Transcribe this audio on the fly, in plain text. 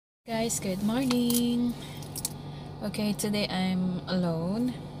Guys, good morning. Okay, today I'm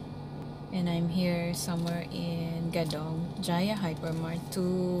alone and I'm here somewhere in Gadong, Jaya Hypermart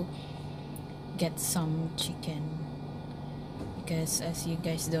to get some chicken because as you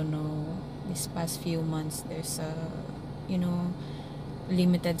guys don't know, this past few months there's a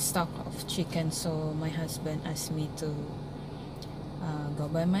limited stock of chicken, so my husband asked me to go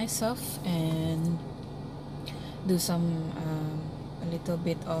by myself and do some a little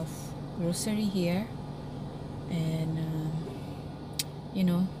bit of grocery here and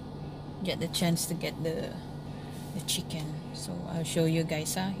get the chance to get the chicken. So I'll show you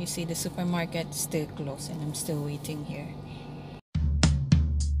guys. You see the supermarket still closed and I'm still waiting here.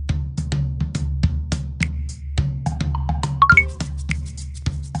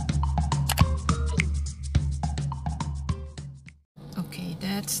 Okay,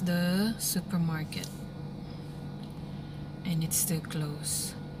 that's the supermarket and it's still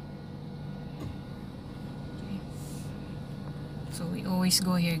closed. So we always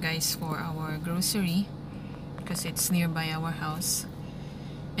go here, guys, for our grocery because it's nearby our house.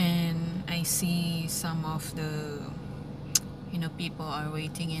 And I see some of the people are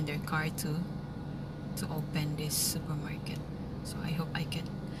waiting in their car to open this supermarket. So I hope I get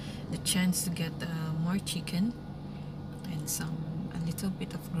the chance to get more chicken and a little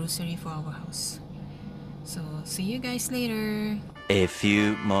bit of grocery for our house. So see you guys later. A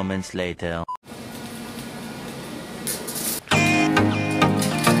few moments later.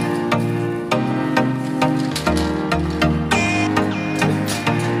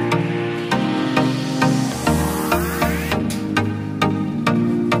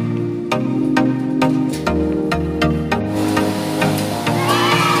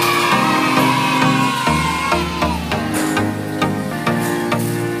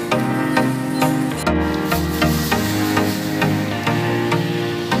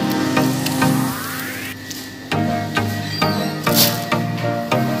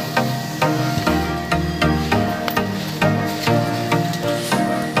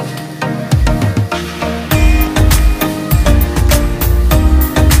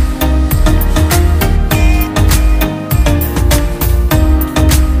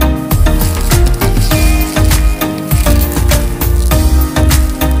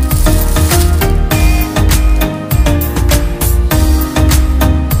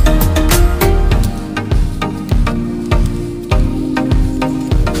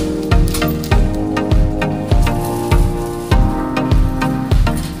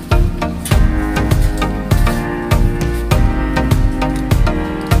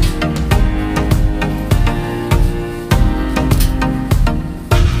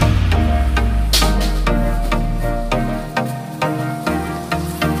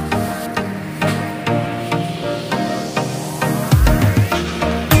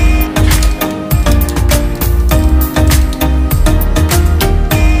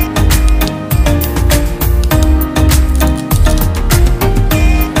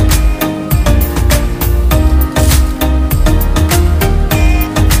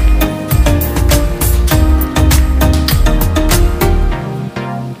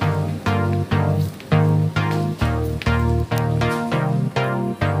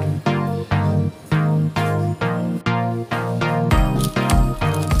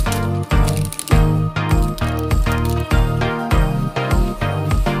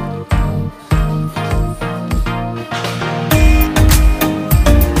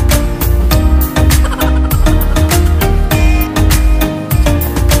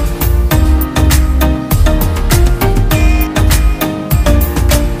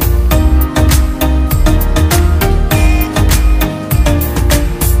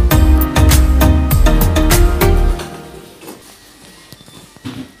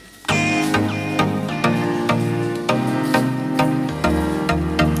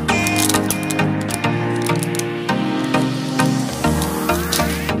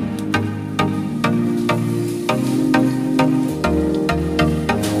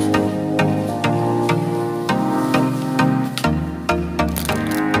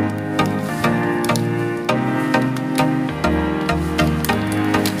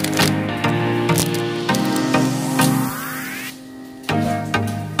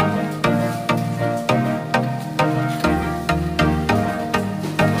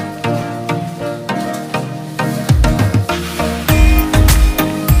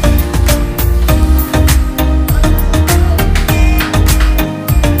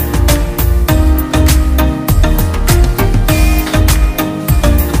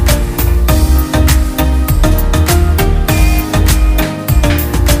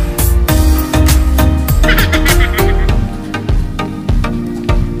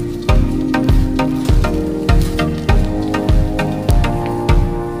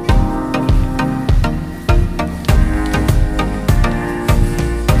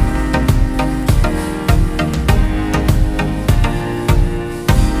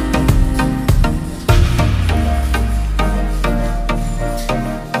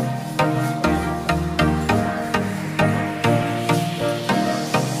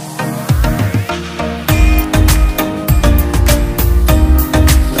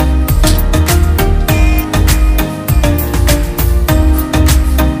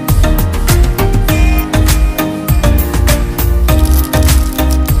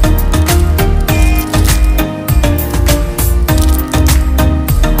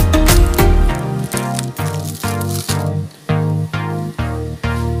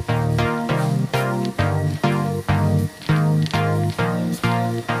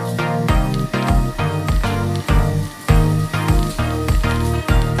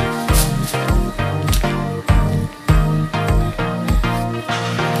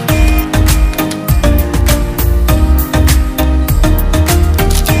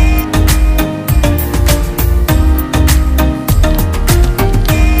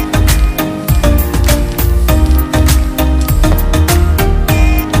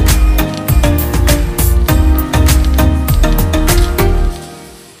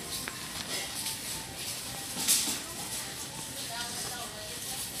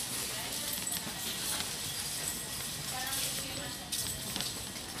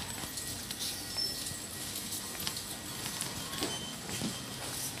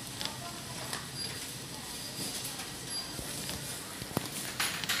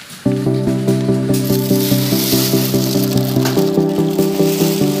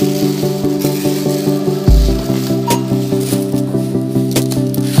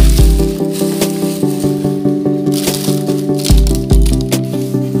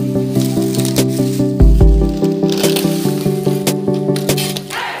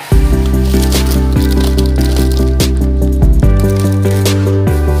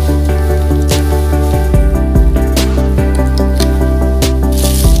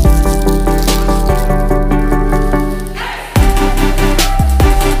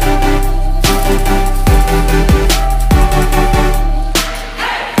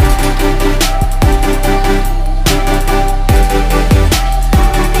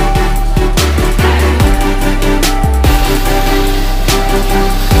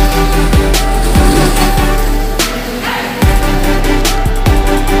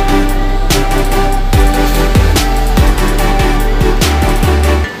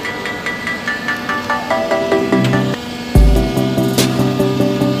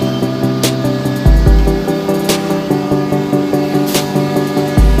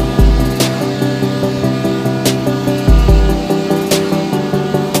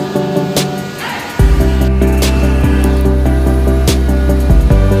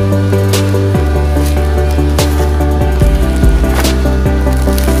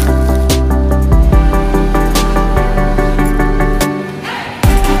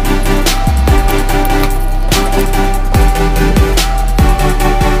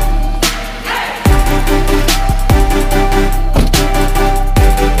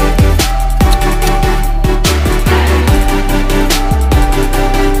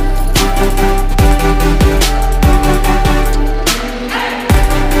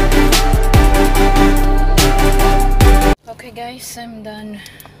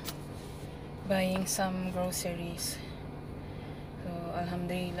 some groceries. So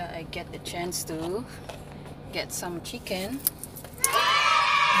alhamdulillah, I get the chance to get some chicken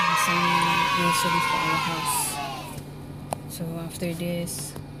and some groceries for our house. So after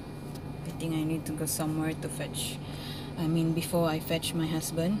this, I think I need to go somewhere to fetch. Before I fetch my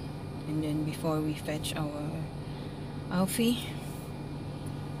husband, and then before we fetch our Alfie.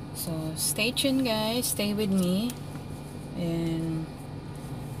 So stay tuned, guys. Stay with me, and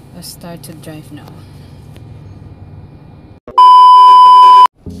let's start to drive now.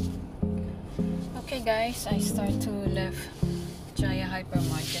 Okay, guys, I start to leave Jaya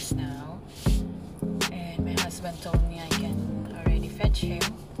Hypermarket now, and my husband told me I can already fetch him.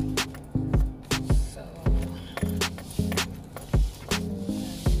 So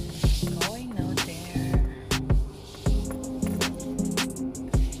I'm going out there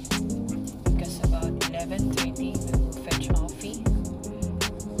because about 11:30 we will fetch Alfie,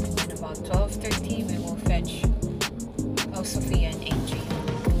 and then about 12:30 we will fetch Sophia and AJ.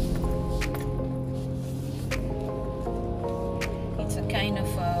 Kind of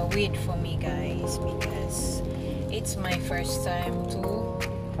weird for me, guys, because it's my first time to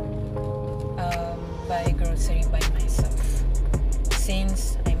buy grocery by myself.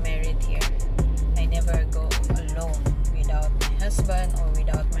 Since I married here, I never go alone without my husband or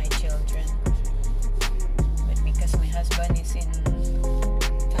without my children. But because my husband is in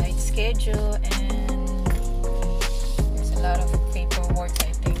tight schedule and there's a lot of paperwork,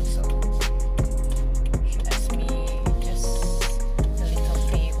 I think, so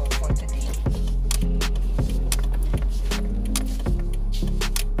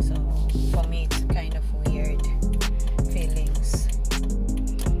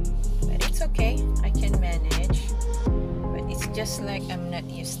just like I'm not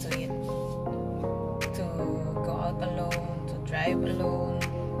used to it, to go out alone, to drive alone,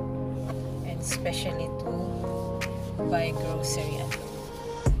 and especially to buy grocery alone.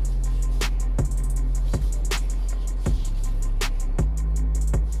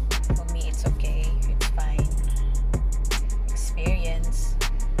 For me, it's okay, it's fine. Experience.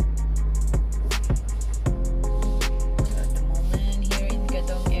 So at the moment here in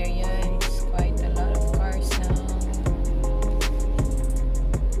Gadong area, it's quite a lot of cars now.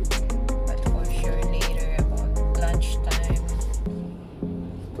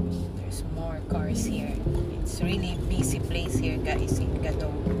 Really busy place here, guys, in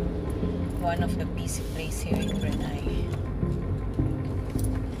Gadong. One of the busy place here in Brunei.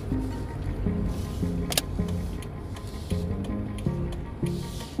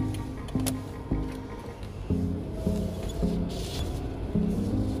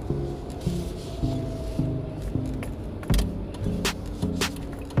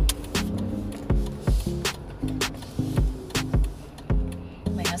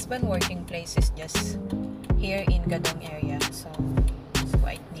 My husband's working place is just here in Gadong area, so it's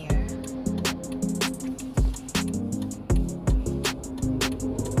quite near.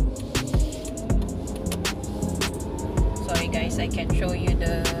 Sorry, guys, I can't show you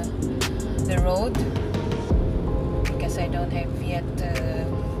the road because I don't have yet the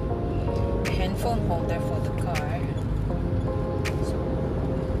handphone holder for the car, so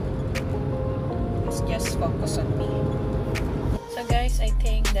it's just focus on me. So guys, I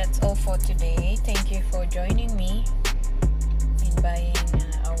think that's all for today. Thank you for joining me in buying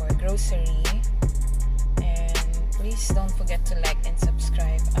our grocery, and please don't forget to like and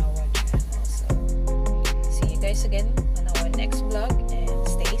subscribe our channel. So see you guys again on our next vlog, and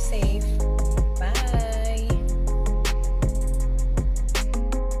stay safe.